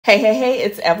Hey,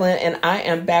 it's Evelyn and I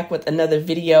am back with another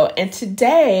video, and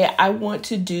today I want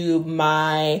to do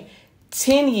my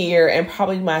 10-year and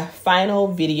probably my final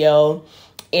video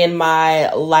in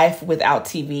my Life Without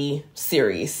TV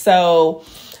series. So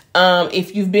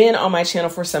if you've been on my channel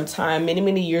for some time,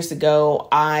 many years ago,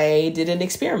 I did an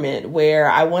experiment where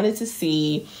I wanted to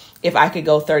see if I could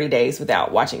go 30 days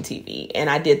without watching TV, and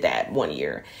I did that one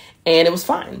year and it was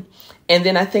fine. And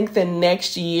then I think the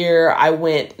next year I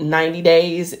went 90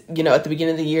 days, at the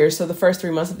beginning of the year. So the first 3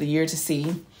 months of the year to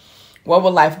see what would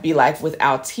life be like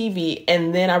without TV.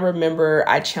 And then I remember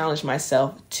I challenged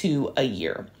myself to a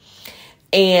year.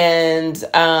 And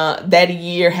that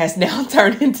year has now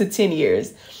turned into 10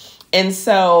 years. And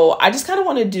so I just kind of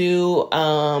want to do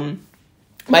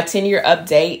my 10-year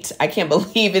update. I can't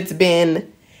believe it's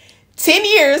been 10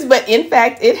 years, but in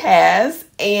fact it has.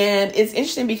 And it's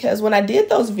interesting because when I did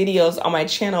those videos on my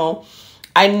channel,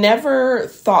 I never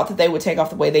thought that they would take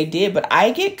off the way they did, but I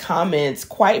get comments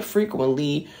quite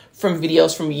frequently from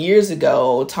videos from years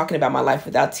ago talking about my life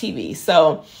without TV.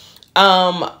 So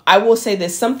I will say that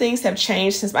some things have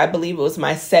changed since I believe it was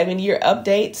my 7-year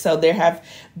update. So there have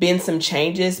been some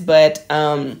changes, but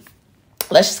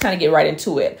let's just kind of get right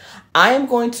into it. I am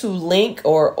going to link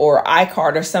or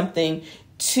iCard or something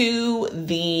to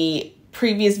the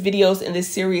previous videos in this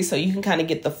series so you can kind of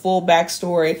get the full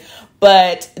backstory.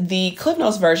 But the Cliff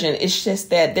Notes version is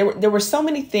just that there were so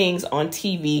many things on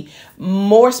TV,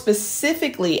 more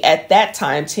specifically at that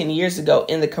time, 10 years ago,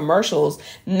 in the commercials.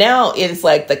 Now it's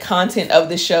like the content of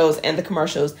the shows and the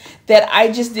commercials that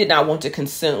I just did not want to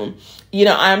consume.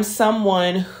 I'm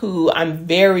someone who I'm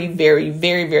very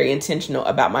intentional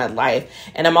about my life.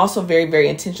 And I'm also very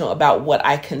intentional about what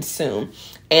I consume.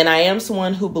 And I am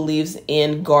someone who believes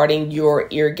in guarding your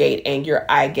ear gate and your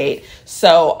eye gate.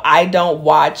 So I don't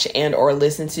watch and or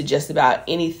listen to just about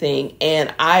anything.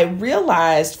 And I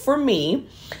realized for me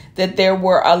that there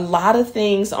were a lot of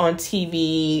things on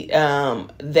TV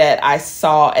that I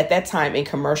saw at that time in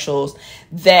commercials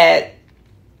that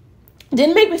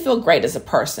didn't make me feel great as a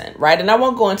person, right? And I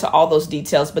won't go into all those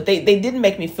details, but they didn't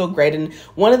make me feel great. And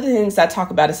one of the things I talk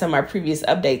about in some of my previous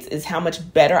updates is how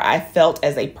much better I felt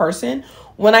as a person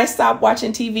when I stopped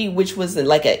watching TV, which was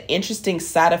like an interesting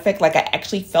side effect. Like I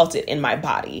actually felt it in my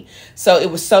body. So it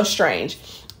was so strange.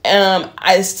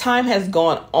 As time has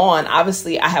gone on,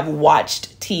 obviously I have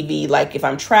watched TV, like if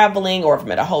I'm traveling or if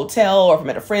I'm at a hotel or if I'm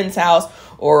at a friend's house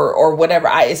or whatever.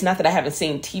 It's not that I haven't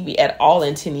seen TV at all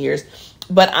in 10 years.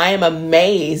 But I am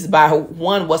amazed by,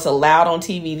 one, what's allowed on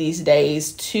TV these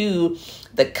days, two,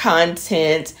 the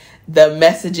content, the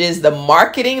messages, the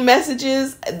marketing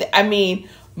messages. I mean,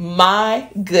 my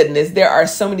goodness, there are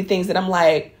so many things that I'm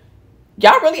like,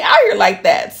 y'all really out here like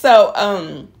that.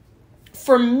 So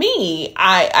for me,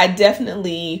 I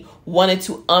definitely wanted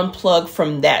to unplug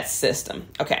from that system.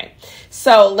 Okay,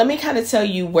 so let me kind of tell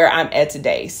you where I'm at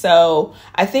today. So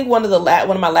I think one of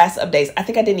my last updates, I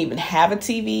think I didn't even have a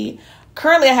TV.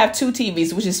 Currently, I have 2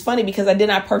 TVs, which is funny because I did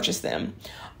not purchase them.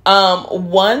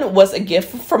 One was a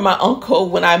gift from my uncle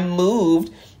when I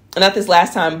moved. Not this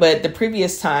last time, but the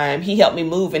previous time he helped me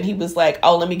move and he was like,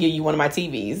 oh, let me give you one of my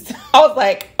TVs. I was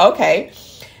like, okay.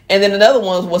 And then another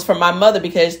one was from my mother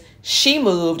because she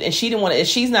moved and she didn't want to,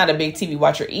 she's not a big TV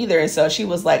watcher either. And so she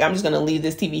was like, I'm just going to leave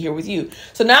this TV here with you.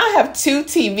 So now I have 2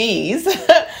 TVs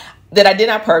that I did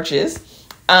not purchase.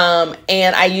 And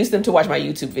I use them to watch my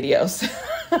YouTube videos.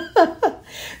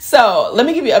 So let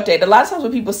me give you an update. A lot of times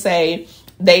when people say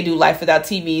they do life without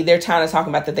TV, they're trying to talk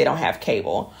about that they don't have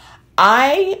cable.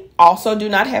 I also do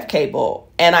not have cable,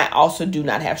 and I also do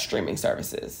not have streaming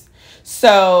services.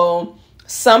 So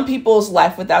some people's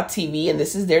life without TV, and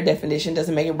this is their definition,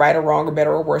 doesn't make it right or wrong or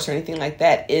better or worse or anything like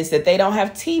that, is that they don't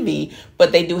have TV,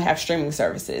 but they do have streaming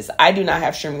services. I do not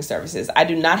have streaming services. I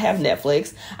do not have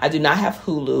Netflix. I do not have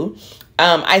Hulu.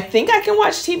 I think I can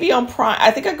watch TV on Prime. I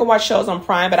think I can watch shows on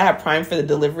Prime, but I have Prime for the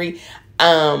delivery.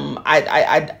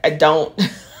 I don't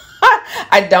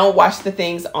I don't watch the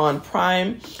things on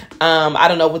Prime. I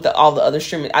don't know what all the other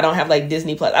streaming. I don't have like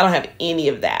Disney Plus. I don't have any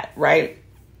of that, right?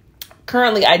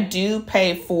 Currently, I do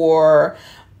pay for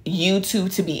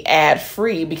YouTube to be ad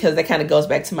free because that kind of goes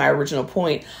back to my original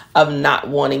point of not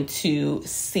wanting to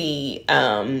see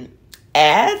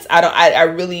ads. I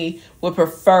really would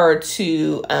prefer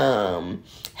to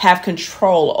have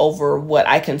control over what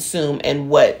I consume and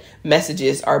what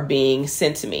messages are being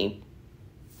sent to me,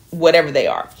 whatever they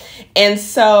are. And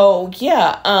so,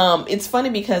 yeah, it's funny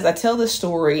because I tell this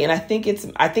story and I think it's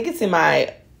in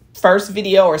my first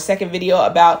video or second video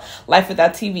about life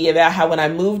without TV, about how when I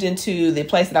moved into the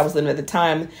place that I was living at the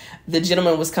time, the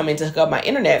gentleman was coming to hook up my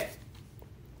internet.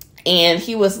 And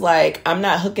he was like, I'm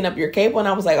not hooking up your cable. And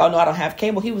I was like, oh no, I don't have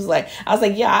cable. He was like, I was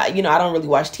like, yeah, I don't really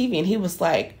watch TV. And he was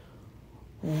like,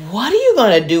 what are you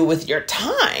going to do with your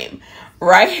time?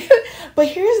 Right. But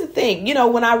here's the thing,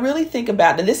 when I really think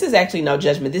about it, and this is actually no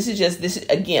judgment. This is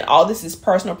again, all this is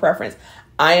personal preference.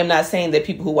 I am not saying that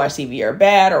people who watch TV are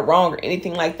bad or wrong or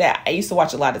anything like that. I used to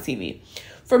watch a lot of TV.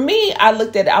 For me, I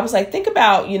looked at it, I was like, think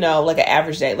about, like an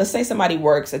average day. Let's say somebody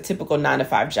works a typical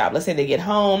 9-to-5 job. Let's say they get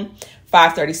home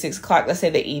 5:30, 6 o'clock. Let's say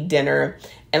they eat dinner,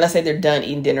 and let's say they're done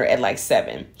eating dinner at like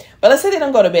 7. But let's say they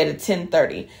don't go to bed at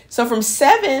 10:30. So from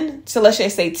 7 to, let's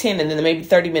just say 10, and then maybe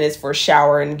 30 minutes for a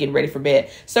shower and getting ready for bed.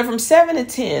 So from 7 to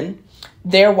 10,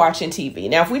 they're watching TV.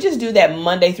 Now, if we just do that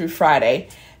Monday through Friday,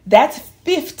 that's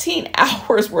 15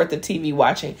 hours worth of TV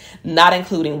watching, not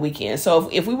including weekends. So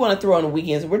if we want to throw in the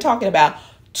weekends, we're talking about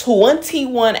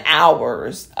 21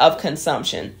 hours of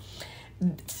consumption.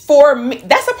 For me,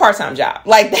 that's a part-time job.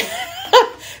 Like,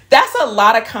 that's a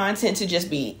lot of content to just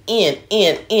be in.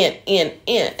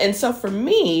 And so for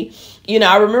me,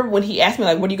 I remember when he asked me,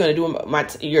 like, what are you going to do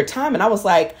with your time? And I was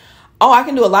like, oh, I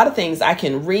can do a lot of things. I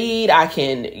can read, I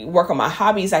can work on my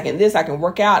hobbies, I can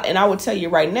work out. And I would tell you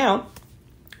right now,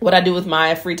 what I do with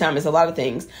my free time is a lot of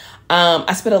things.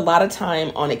 I spend a lot of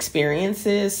time on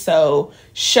experiences. So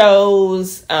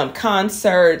shows,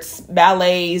 concerts,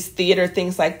 ballets, theater,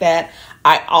 things like that.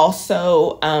 I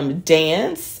also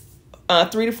dance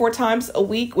 3 to 4 times a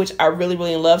week, which I really,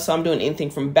 really love. So I'm doing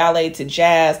anything from ballet to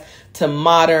jazz to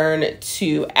modern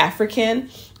to African.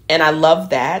 And I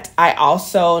love that. I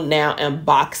also now am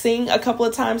boxing a couple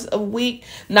of times a week,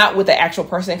 not with the actual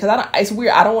person, because it's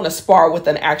weird. I don't want to spar with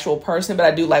an actual person, but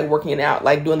I do like working out,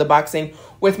 like doing the boxing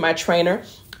with my trainer.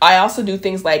 I also do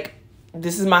things like,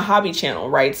 this is my hobby channel,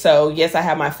 right? So yes, I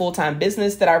have my full-time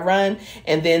business that I run,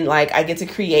 and then like I get to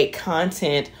create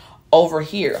content over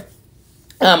here.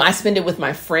 I spend it with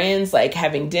my friends, like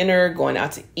having dinner, going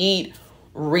out to eat,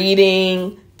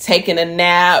 reading, taking a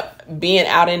nap, being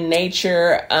out in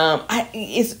nature.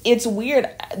 It's weird.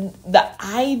 The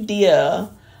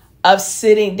idea of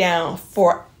sitting down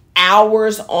for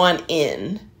hours on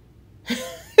end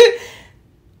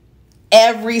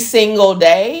every single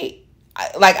day.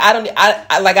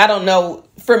 I don't know.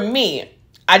 For me,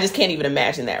 I just can't even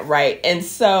imagine that. Right. And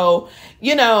so,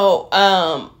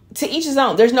 to each his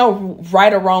own. There's no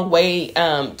right or wrong way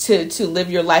to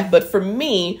live your life. But for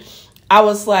me, I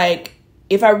was like,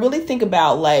 if I really think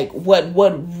about like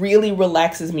what really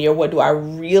relaxes me or what do I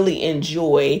really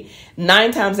enjoy,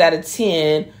 9 times out of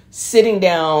 10, sitting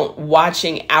down,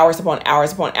 watching hours upon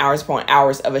hours upon hours upon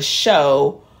hours of a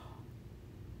show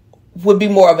would be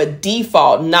more of a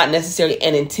default, not necessarily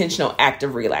an intentional act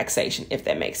of relaxation, if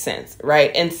that makes sense.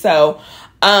 Right. And so,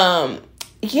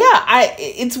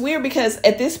 it's weird because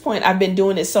at this point I've been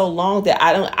doing it so long that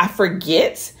I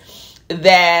forget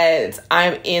that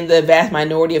I'm in the vast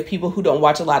minority of people who don't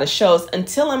watch a lot of shows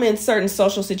until I'm in certain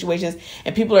social situations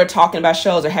and people are talking about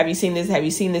shows or have you seen this? Have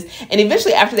you seen this? And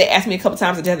eventually after they ask me a couple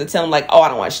times, I just have to tell them like, oh, I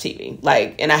don't watch TV.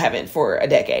 And I haven't for a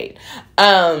decade.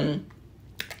 And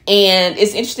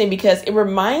it's interesting because it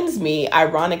reminds me,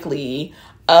 ironically,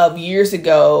 of years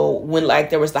ago when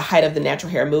there was the height of the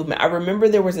natural hair movement. I remember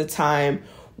there was a time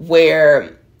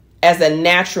where as a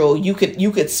natural, you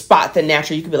could spot the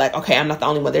natural. You could be like, okay, I'm not the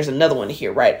only one. There's another one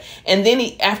here, right? And then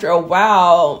after a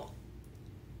while,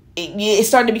 it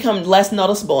started to become less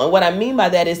noticeable. And what I mean by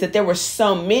that is that there were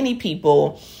so many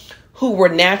people who were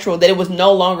natural that it was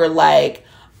no longer like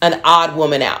an odd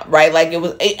woman out, right?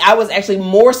 I was actually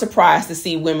more surprised to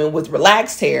see women with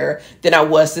relaxed hair than I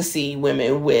was to see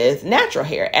women with natural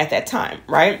hair at that time,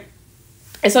 right?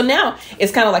 And so now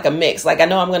it's kind of like a mix. I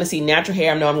know I'm going to see natural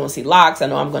hair. I know I'm going to see locks. I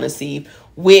know I'm going to see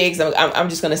wigs. I'm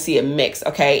just going to see a mix.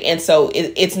 Okay. And so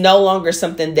it's no longer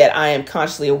something that I am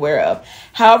consciously aware of.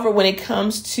 However, when it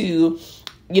comes to,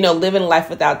 living life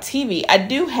without TV, I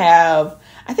think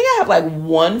I have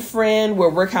one friend where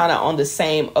we're kind of on the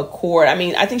same accord. I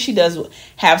mean, I think she does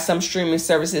have some streaming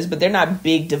services, but they're not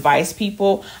big device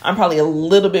people. I'm probably a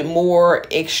little bit more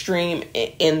extreme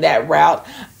in that route.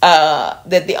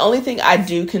 That the only thing I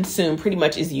do consume pretty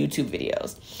much is YouTube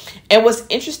videos. And what's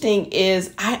interesting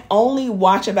is I only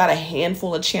watch about a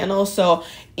handful of channels. So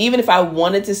even if I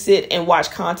wanted to sit and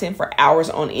watch content for hours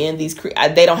on end,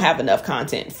 they don't have enough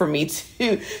content for me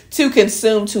to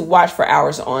consume, to watch for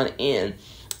hours on end.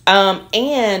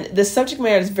 And the subject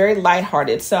matter is very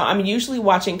lighthearted. So I'm usually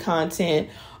watching content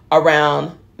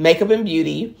around makeup and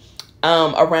beauty,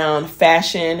 around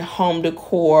fashion, home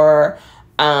decor,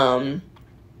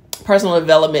 personal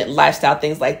development, lifestyle,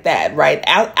 things like that, right?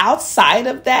 Outside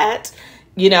of that,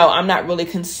 I'm not really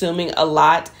consuming a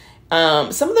lot.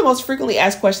 Some of the most frequently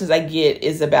asked questions I get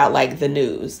is about like the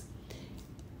news.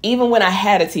 Even when I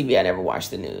had a TV, I never watched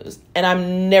the news, and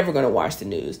I'm never going to watch the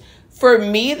news. For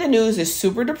me, the news is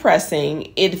super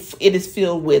depressing. It is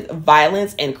filled with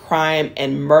violence and crime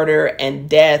and murder and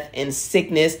death and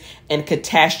sickness and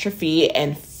catastrophe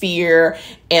and fear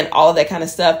and all of that kind of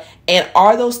stuff. And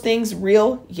are those things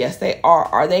real? Yes, they are.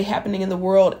 Are they happening in the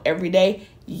world every day?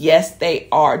 Yes, they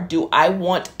are. Do I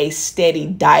want a steady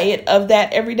diet of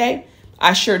that every day?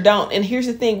 I sure don't. And here's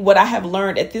the thing. What I have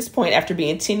learned at this point, after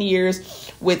being 10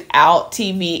 years without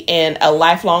TV and a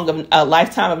lifetime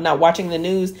of not watching the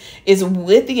news, is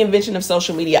with the invention of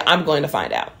social media, I'm going to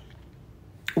find out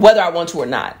whether I want to or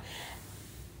not.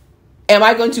 Am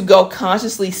I going to go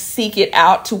consciously seek it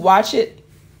out to watch it?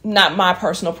 Not my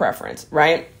personal preference,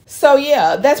 right? So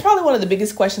yeah, that's probably one of the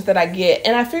biggest questions that I get.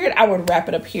 And I figured I would wrap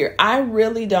it up here. I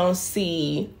really don't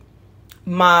see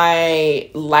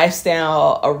my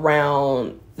lifestyle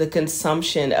around the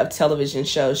consumption of television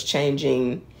shows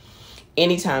changing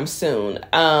anytime soon,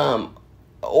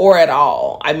 or at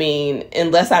all. I mean,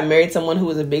 unless I married someone who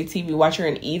was a big TV watcher,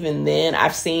 and even then,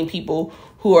 I've seen people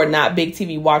who are not big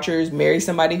TV watchers marry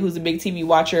somebody who's a big TV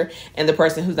watcher, and the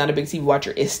person who's not a big TV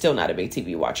watcher is still not a big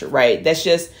TV watcher, right? That's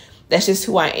just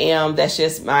who I am. That's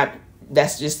just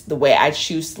the way I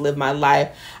choose to live my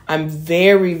life. I'm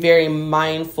very, very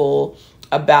mindful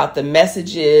about the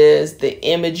messages, the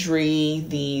imagery,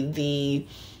 the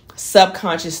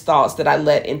subconscious thoughts that I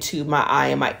let into my eye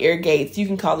and my ear gates. You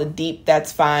can call it deep,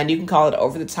 that's fine. You can call it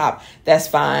over the top, that's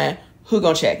fine. Who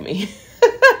gonna check me?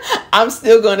 I'm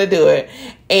still gonna do it.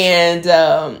 And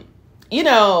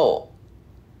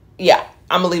yeah,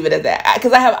 I'm gonna leave it at that,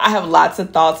 because I have lots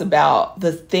of thoughts about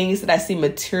the things that I see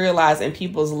materialize in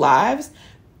people's lives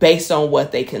based on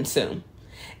what they consume.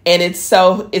 And it's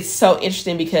so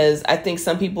interesting, because I think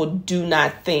some people do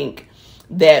not think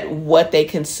that what they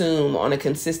consume on a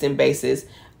consistent basis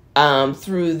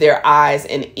through their eyes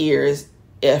and ears,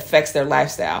 it affects their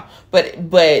lifestyle. But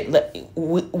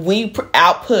we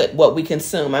output what we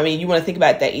consume. I mean, you want to think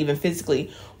about that even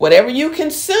physically. Whatever you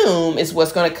consume is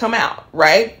what's going to come out,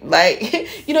 right?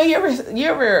 Like, you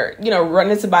ever run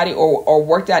into somebody or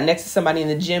worked out next to somebody in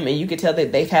the gym, and you could tell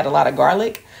that they've had a lot of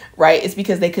garlic, right? It's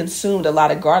because they consumed a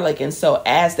lot of garlic. And so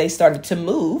as they started to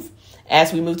move,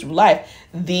 as we move through life,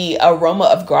 the aroma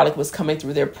of garlic was coming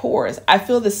through their pores. I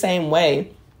feel the same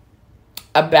way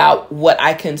about what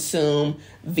I consume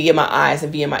via my eyes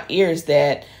and via my ears,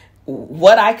 that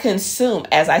what I consume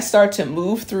as I start to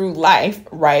move through life,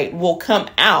 right, will come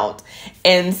out.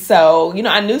 And so,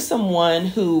 I knew someone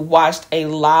who watched a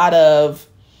lot of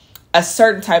a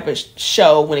certain type of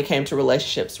show when it came to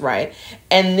relationships, right?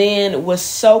 And then was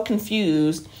so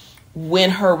confused when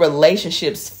her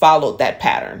relationships followed that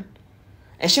pattern.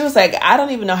 And she was like, I don't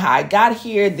even know how I got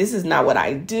here. This is not what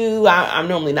I do. I'm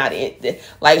normally not in.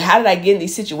 Like, how did I get in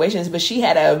these situations? But she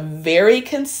had a very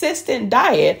consistent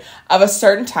diet of a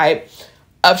certain type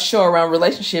of show around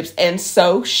relationships. And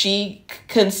so she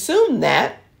consumed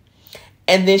that.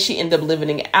 And then she ended up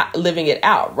living it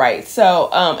out. Right. So,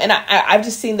 and I've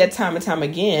just seen that time and time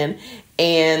again.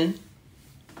 And,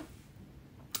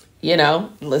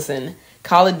 listen,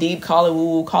 call it deep, call it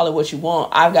woo, call it what you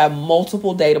want. I've got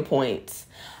multiple data points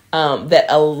that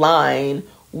align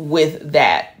with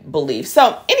that belief.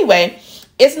 So anyway,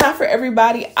 it's not for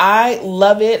everybody. I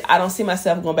love it. I don't see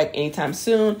myself going back anytime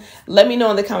soon. Let me know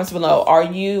in the comments below. Are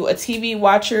you a TV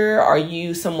watcher? Are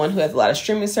you someone who has a lot of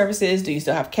streaming services? Do you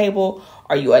still have cable?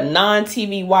 Are you a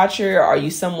non-TV watcher? Are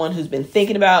you someone who's been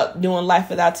thinking about doing life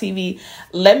without TV?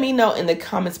 Let me know in the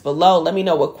comments below. Let me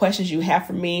know what questions you have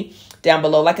for me down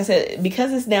below. Like I said,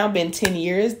 because it's now been 10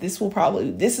 years, this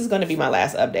is going to be my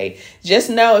last update. Just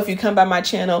know, if you come by my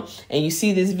channel and you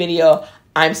see this video,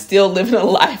 I'm still living a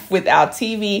life without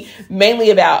TV,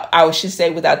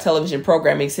 without television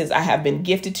programming, since I have been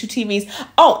gifted 2 TVs.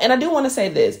 Oh, and I do want to say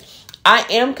this. I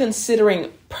am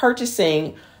considering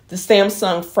purchasing the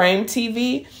Samsung Frame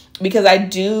TV, because I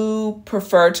do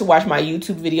prefer to watch my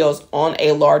YouTube videos on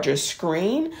a larger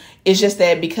screen. It's just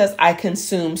that because I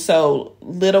consume so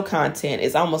little content,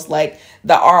 it's almost like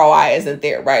the ROI isn't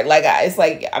there, right? Like, it's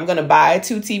like I'm going to buy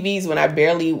 2 TVs when I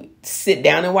barely sit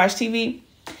down and watch TV.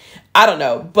 I don't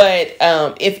know. But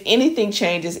if anything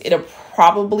changes, it'll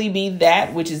probably be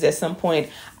that, which is at some point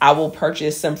I will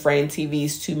purchase some frame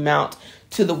TVs to mount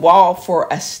to the wall for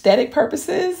aesthetic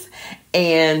purposes.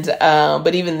 And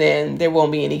but even then, there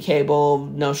won't be any cable,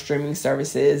 no streaming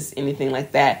services, anything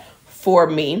like that for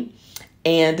me.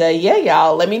 And yeah,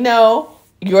 y'all, let me know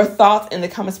your thoughts in the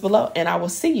comments below, and I will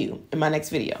see you in my next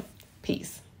video.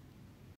 Peace.